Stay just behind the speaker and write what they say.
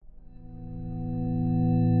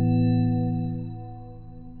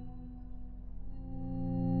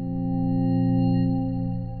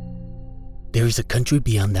is a country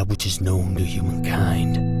beyond that which is known to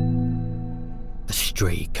humankind. A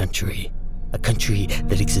stray country. A country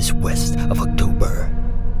that exists west of October,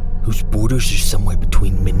 whose borders are somewhere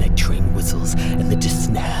between midnight train whistles and the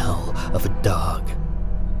distant howl of a dog.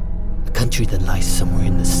 A country that lies somewhere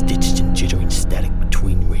in the stitched and jittering static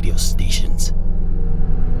between radio stations.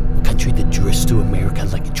 A country that drifts through America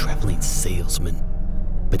like a traveling salesman,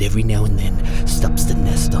 but every now and then stops to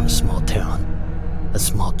nest on a small town, a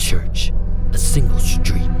small church, a single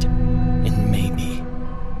street, and maybe,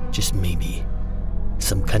 just maybe,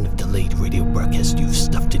 some kind of delayed radio broadcast you've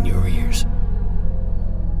stuffed in your ears.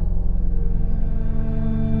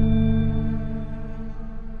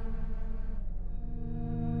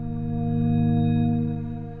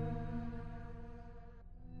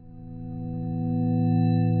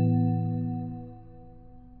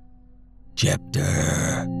 Chapter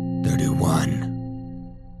 31.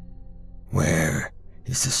 Where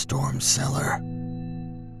is the storm cellar?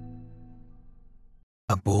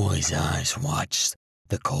 A boy's eyes watched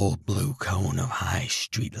the cold blue cone of high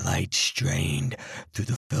street light strained through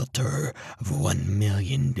the filter of 1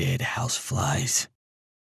 million dead houseflies.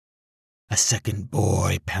 A second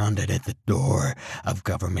boy pounded at the door of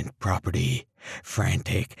government property,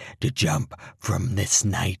 frantic to jump from this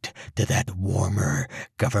night to that warmer,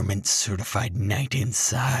 government-certified night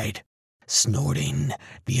inside, snorting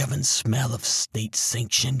the oven smell of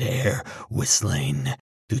state-sanctioned air whistling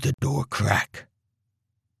through the door crack.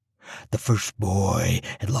 The first boy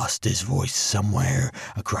had lost his voice somewhere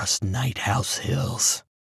across Night House Hills.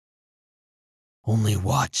 Only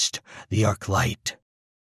watched the arc light.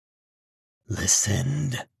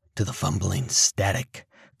 Listened to the fumbling static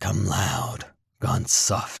come loud, gone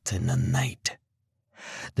soft in the night.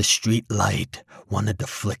 The street light wanted to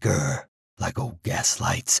flicker like old gas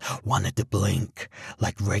lights, wanted to blink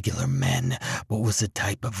like regular men, but was a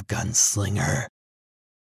type of gunslinger.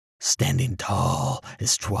 Standing tall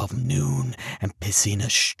as 12 noon and pissing a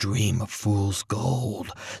stream of fool's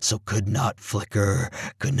gold, so could not flicker,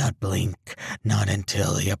 could not blink, not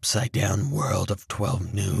until the upside-down world of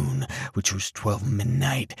 12 noon, which was 12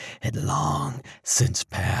 midnight, had long since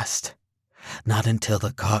passed. Not until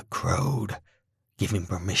the cock crowed, giving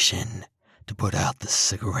permission to put out the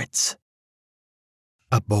cigarettes.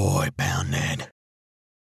 A boy pounded.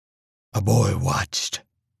 A boy watched.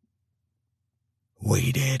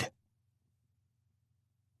 Waited.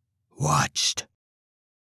 Watched.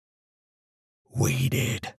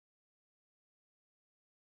 Waited.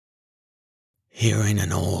 Hearing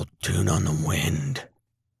an old tune on the wind.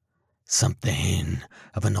 Something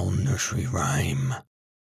of an old nursery rhyme.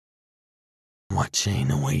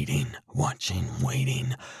 Watching and waiting, watching,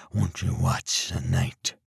 waiting. Won't you watch the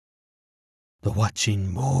night? The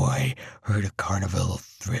watching boy heard a carnival of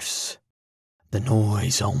thrifts. The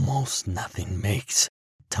noise almost nothing makes,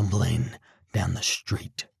 tumbling down the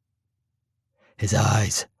street. His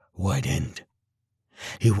eyes widened.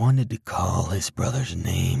 He wanted to call his brother's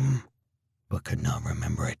name, but could not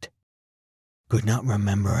remember it. Could not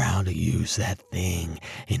remember how to use that thing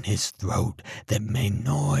in his throat that made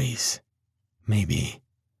noise. Maybe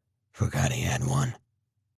forgot he had one.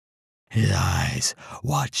 His eyes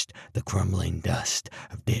watched the crumbling dust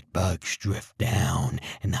of dead bugs drift down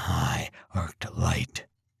in the high arced light.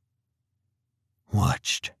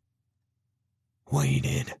 Watched.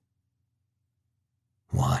 Waited.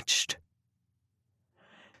 Watched.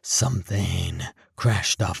 Something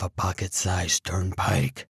crashed off a pocket-sized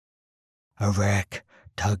turnpike. A wreck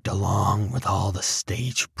tugged along with all the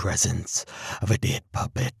stage presence of a dead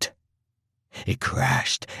puppet. It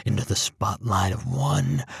crashed into the spotlight of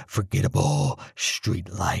one forgettable street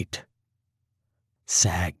light.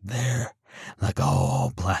 Sagged there like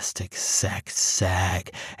all plastic sacks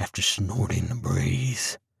sag after snorting the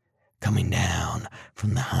breeze, coming down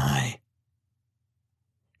from the high.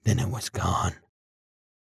 Then it was gone.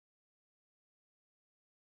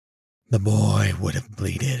 The boy would have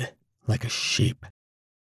bleated like a sheep,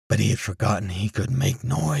 but he had forgotten he could make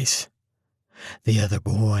noise. The other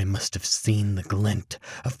boy must have seen the glint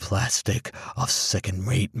of plastic off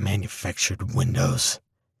second-rate manufactured windows.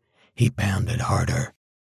 He pounded harder.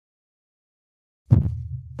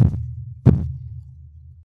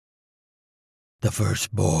 The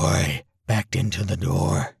first boy backed into the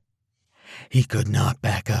door. He could not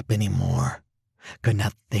back up anymore, could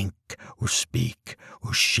not think or speak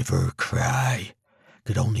or shiver or cry,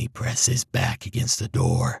 could only press his back against the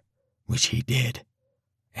door, which he did,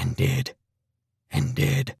 and did. And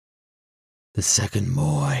did. The second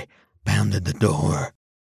boy pounded the door.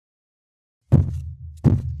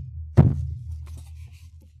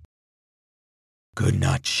 Could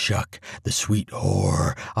not shuck the sweet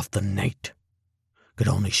horror off the night, could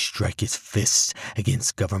only strike his fists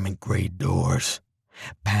against government-grade doors,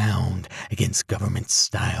 pound against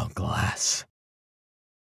government-style glass.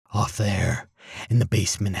 Off there, in the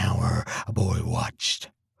basement hour, a boy watched,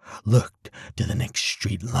 looked to the next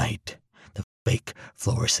street light, the fake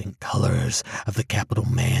fluorescent colors of the capital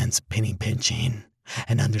man's penny pinching,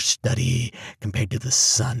 an understudy compared to the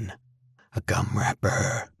sun, a gum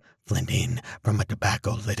wrapper flinting from a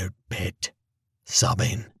tobacco-littered pit,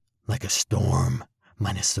 sobbing like a storm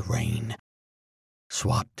minus the rain,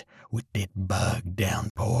 swapped with dead bug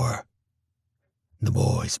downpour. The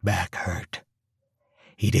boy's back hurt.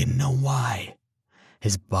 He didn't know why.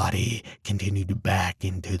 His body continued to back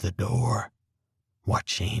into the door,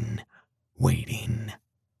 watching, waiting,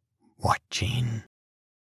 watching.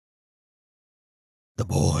 The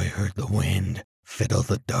boy heard the wind fiddle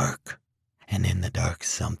the dark, and in the dark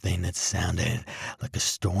something that sounded like a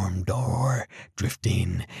storm door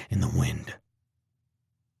drifting in the wind.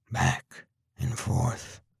 Back and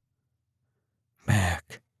forth,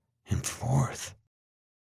 back and forth.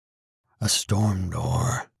 A storm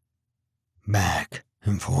door, back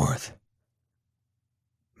and forth,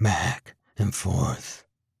 back and forth,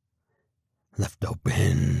 left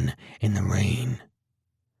open in the rain,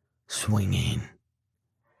 swinging,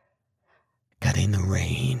 cutting the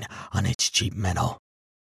rain on its cheap metal,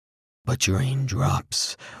 butchering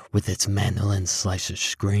drops with its mandolin slicer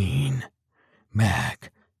screen,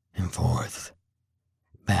 back and forth,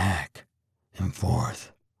 back and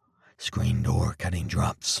forth, screen door cutting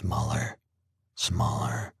drops smaller,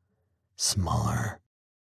 smaller, smaller.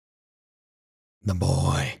 The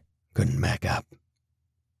boy couldn't back up.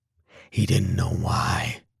 He didn't know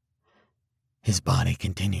why. His body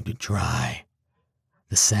continued to dry.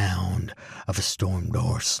 The sound of a storm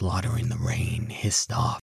door slaughtering the rain hissed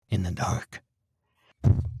off in the dark.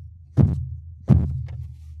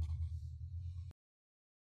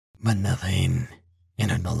 But nothing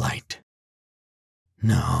entered the light.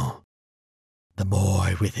 No. The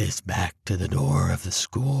boy with his back to the door of the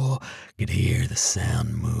school could hear the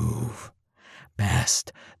sound move,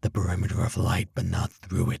 past the perimeter of light but not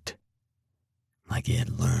through it. Like he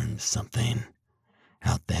had learned something.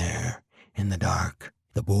 Out there, in the dark,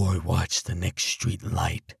 the boy watched the next street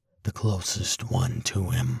light, the closest one to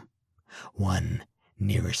him, one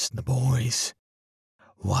nearest the boys.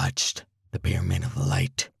 Watched the pyramid of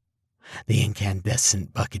light, the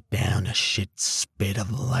incandescent bucket down a shit spit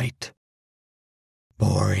of light.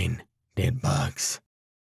 Boring dead bugs.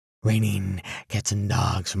 Raining cats and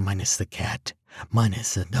dogs minus the cat,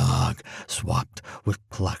 minus the dog, swapped with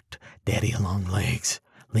plucked daddy-long-legs,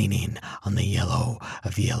 leaning on the yellow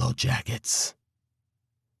of yellow jackets.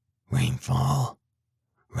 Rainfall,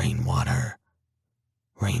 rainwater,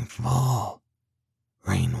 rainfall,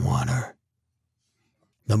 rainwater.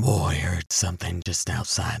 The boy heard something just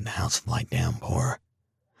outside the housefly downpour,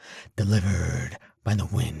 delivered by the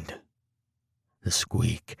wind. The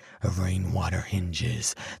squeak of rainwater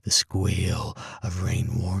hinges, the squeal of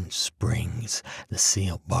rain-worn springs, the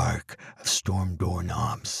seal bark of storm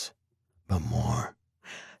doorknobs. But more,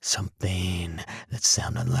 something that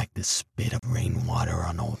sounded like the spit of rainwater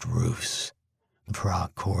on old roofs,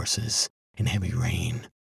 frog choruses in heavy rain.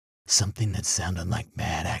 Something that sounded like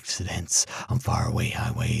bad accidents on faraway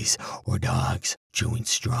highways or dogs chewing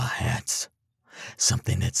straw hats.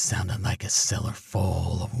 Something that sounded like a cellar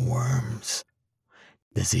full of worms.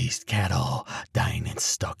 Diseased cattle dying in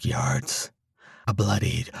stockyards. A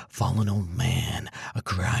bloodied, fallen old man, a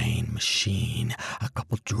crying machine, a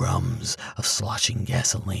couple drums of sloshing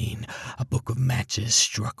gasoline, a book of matches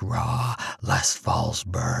struck raw, last fall's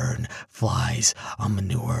burn, flies on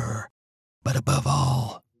manure. But above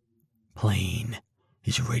all, plain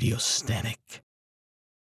is radio static.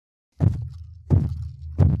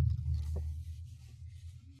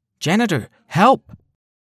 Janitor, help!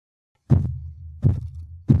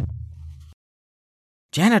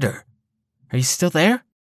 Janitor, are you still there?